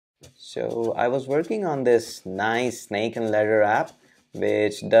So I was working on this nice snake and ladder app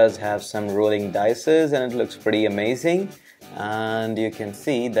which does have some rolling dices and it looks pretty amazing, and you can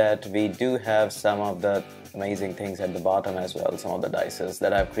see that we do have some of the amazing things at the bottom as well, some of the dices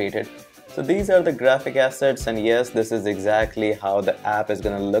that I've created. So these are the graphic assets, and yes, this is exactly how the app is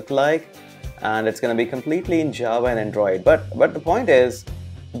going to look like, and it's going to be completely in Java and Android. But the point is,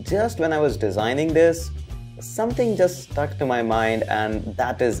 just when I was designing this, something just stuck to my mind, and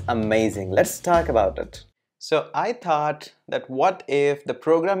that is amazing. Let's talk about it. So I thought that what if the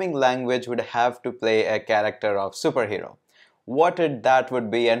programming language would have to play a character of superhero? That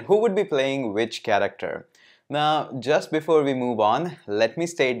would be, and who would be playing which character? Now, just before we move on, let me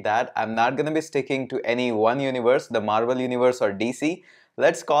state that I'm not going to be sticking to any one universe, the Marvel universe or DC.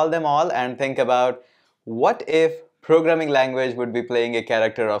 Let's call them all and think about what if programming language would be playing a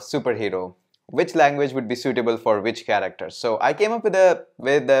character of superhero? Which language would be suitable for which character? So I came up with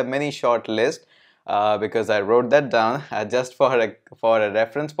a mini short list because I wrote that down just for a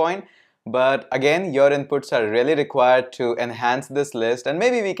reference point. But again, your inputs are really required to enhance this list, and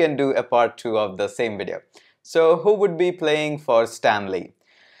maybe we can do a part 2 of the same video. So who would be playing for Stanley?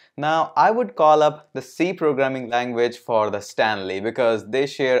 Now, I would call up the C programming language for the Stanley because they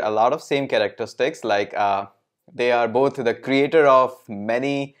share a lot of same characteristics, like they are both the creator of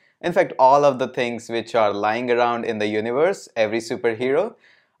many, in fact, all of the things which are lying around in the universe, every superhero.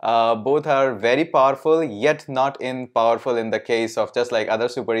 Both are very powerful, yet not powerful in the case of just like other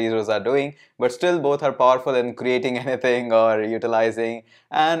superheroes are doing, but still both are powerful in creating anything or utilizing,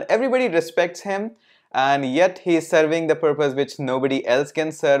 and everybody respects him, and yet he is serving the purpose which nobody else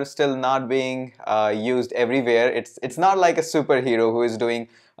can serve, still not being used everywhere. It's not like a superhero who is doing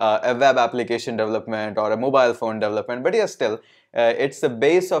a web application development or a mobile phone development, but yes, still it's the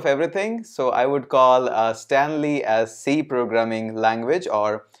base of everything. So I would call Stanley as C programming language,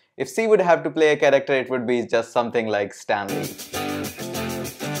 or if C would have to play a character, it would be just something like Stanley.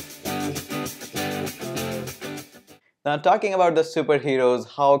 Now, talking about the superheroes,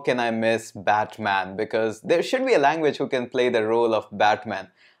 how can I miss Batman? Because there should be a language who can play the role of Batman.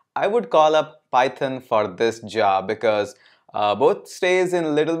 I would call up Python for this job because both stays in a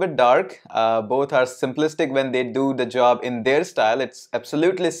little bit dark, both are simplistic when they do the job in their style. It's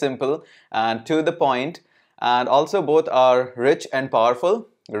absolutely simple and to the point, and also both are rich and powerful,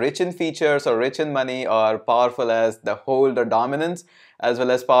 rich in features or rich in money, or powerful as the hold or dominance, as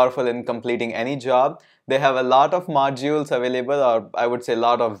well as powerful in completing any job. They have a lot of modules available, or I would say a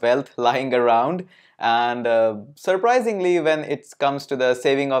lot of wealth lying around, and surprisingly when it comes to the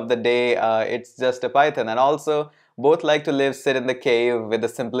saving of the day, it's just a Python. And also both like to sit in the cave with the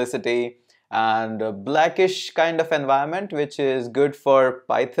simplicity and blackish kind of environment, which is good for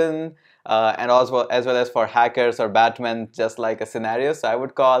Python and also as well as for hackers or Batman, just like a scenario. So I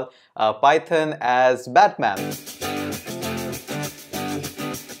would call Python as Batman.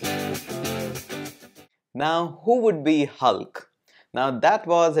 Now, who would be Hulk? Now, that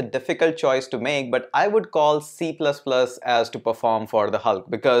was a difficult choice to make, but I would call C++ as to perform for the Hulk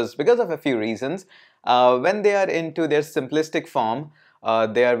because of a few reasons. When they are into their simplistic form,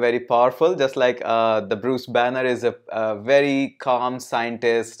 they are very powerful, just like the Bruce Banner is a very calm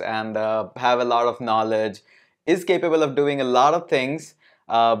scientist and have a lot of knowledge, is capable of doing a lot of things,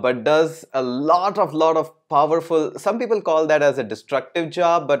 but does a lot of powerful, some people call that as a destructive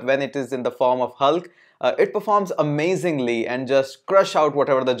job, but when it is in the form of Hulk, it performs amazingly and just crush out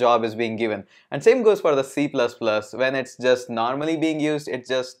whatever the job is being given. And same goes for the C++. When it's just normally being used, it's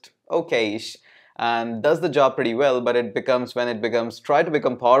just okay-ish and does the job pretty well, but when it becomes try to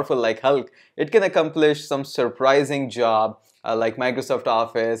become powerful like Hulk, it can accomplish some surprising job like Microsoft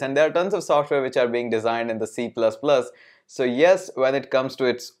Office, and there are tons of software which are being designed in the C++. So yes, when it comes to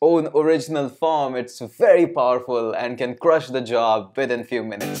its own original form, it's very powerful and can crush the job within few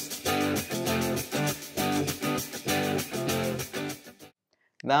minutes.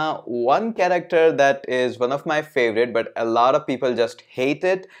 Now, one character that is one of my favorite, but a lot of people just hate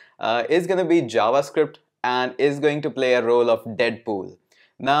it, is going to be JavaScript and is going to play a role of Deadpool.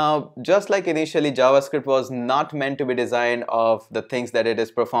 Now, just like initially JavaScript was not meant to be designed of the things that it is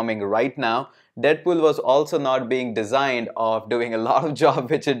performing right now, Deadpool was also not being designed of doing a lot of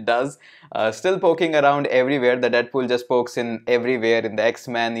job which it does, still poking around everywhere. The Deadpool just pokes in everywhere in the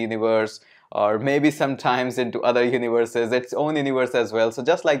X-Men universe, or maybe sometimes into other universes, its own universe as well. So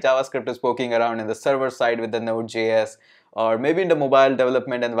just like JavaScript is poking around in the server side with the Node.js, or maybe in the mobile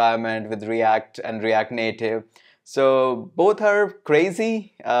development environment with React and React Native. So both are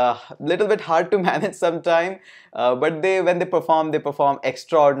crazy, little bit hard to manage sometime, but when they perform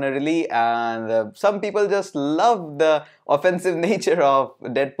extraordinarily, and some people just love the offensive nature of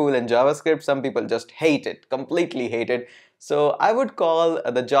Deadpool and JavaScript. Some people just hate it, completely hate it. So I would call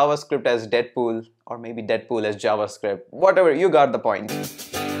the JavaScript as Deadpool, or maybe Deadpool as JavaScript, whatever, you got the point.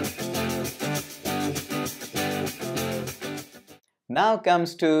 Now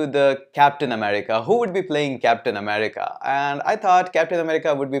comes to the Captain America. Who would be playing Captain America? And I thought Captain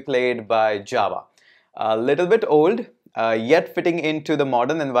America would be played by Java. A little bit old, yet fitting into the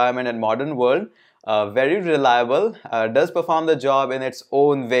modern environment and modern world. Very reliable, does perform the job in its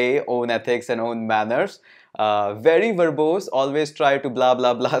own way, own ethics and own manners. Very verbose, always try to blah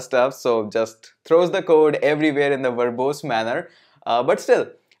blah blah stuff, so just throws the code everywhere in the verbose manner. But still,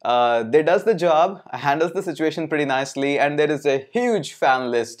 they does the job, handles the situation pretty nicely, and there is a huge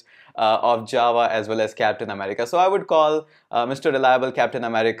fan list of Java as well as Captain America. So I would call Mr. Reliable Captain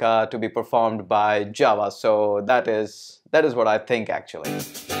America to be performed by Java. So that is what I think actually.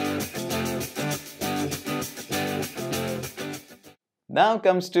 Now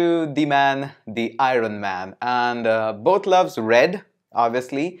comes to the man, the Iron Man, and both loves red,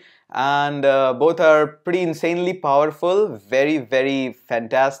 obviously, and both are pretty insanely powerful, very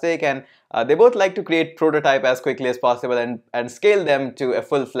fantastic, and they both like to create prototype as quickly as possible and scale them to a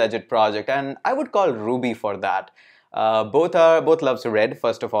full-fledged project, and I would call Ruby for that. Both loves red,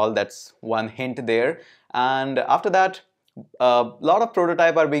 first of all, that's one hint there, and after that, a lot of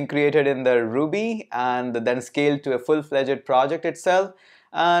prototype are being created in the Ruby and then scaled to a full-fledged project itself.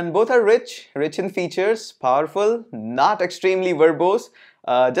 And both are rich in features, powerful, not extremely verbose,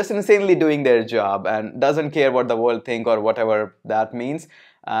 just insanely doing their job and doesn't care what the world think or whatever that means,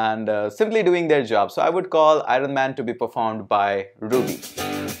 and simply doing their job. So I would call Iron Man to be performed by Ruby.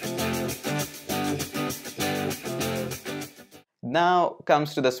 Now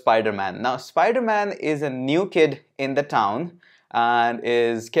comes to the Spider-Man. Now Spider-Man is a new kid in the town and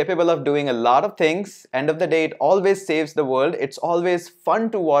is capable of doing a lot of things. End of the day, it always saves the world. It's always fun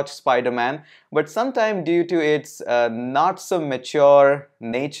to watch Spider-Man, but sometimes due to its not so mature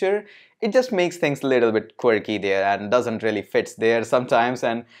nature, it just makes things a little bit quirky there and doesn't really fit there sometimes,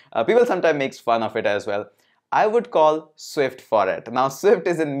 and people sometimes makes fun of it as well. I would call Swift for it. Now Swift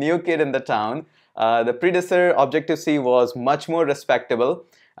is a new kid in the town. The predecessor Objective-C was much more respectable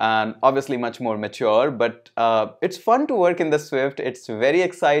and obviously much more mature, but it's fun to work in the Swift. It's very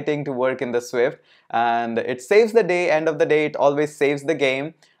exciting to work in the Swift, and it saves the day. End of the day, it always saves the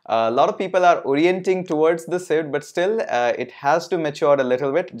game. A lot of people are orienting towards the Swift, but still it has to mature a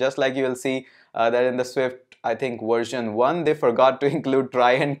little bit, just like you will see that in the Swift, I think version 1, they forgot to include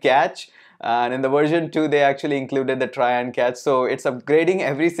try and catch. And in the version 2, they actually included the try and catch. So it's upgrading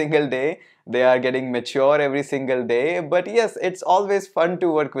every single day. They are getting mature every single day. But yes, it's always fun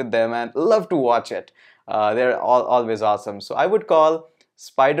to work with them and love to watch it. They're always awesome. So I would call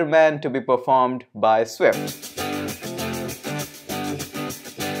Spider-Man to be performed by Swift.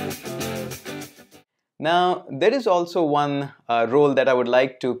 Now, there is also one role that I would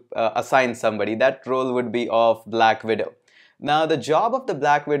like to assign somebody. That role would be of Black Widow. Now, the job of the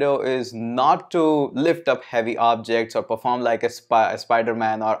Black Widow is not to lift up heavy objects or perform like a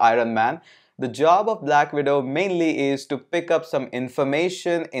Spider-Man or Iron Man. The job of Black Widow mainly is to pick up some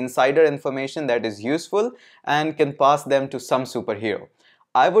information, insider information that is useful and can pass them to some superhero.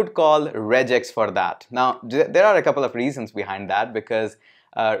 I would call RegEx for that. Now, there are a couple of reasons behind that, because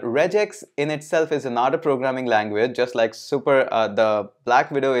RegEx in itself is not a programming language, just like the Black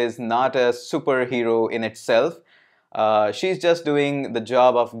Widow is not a superhero in itself. She's just doing the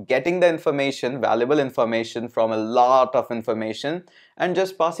job of getting the information, valuable information from a lot of information, and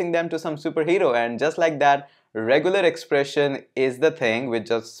just passing them to some superhero. And just like that, regular expression is the thing which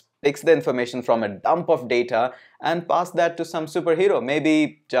just picks the information from a dump of data and pass that to some superhero.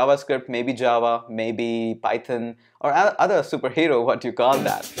 Maybe JavaScript, maybe Java, maybe Python, or other superhero, what you call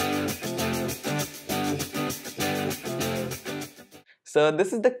that. So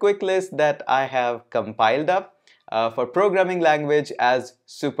this is the quick list that I have compiled up for programming language as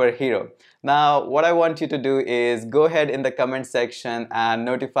superhero. Now what I want you to do is go ahead in the comment section and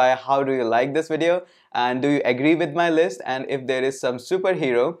notify how do you like this video, and do you agree with my list, and if there is some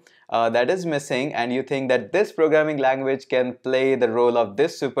superhero that is missing and you think that this programming language can play the role of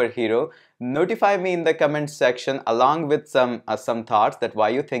this superhero, notify me in the comment section along with some thoughts that why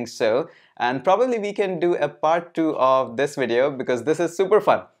you think so, and probably we can do a part 2 of this video, because this is super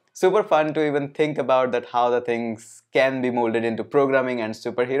fun. Super fun to even think about that how the things can be molded into programming and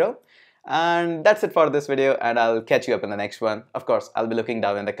superhero. And that's it for this video, and I'll catch you up in the next one. Of course, I'll be looking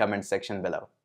down in the comment section below.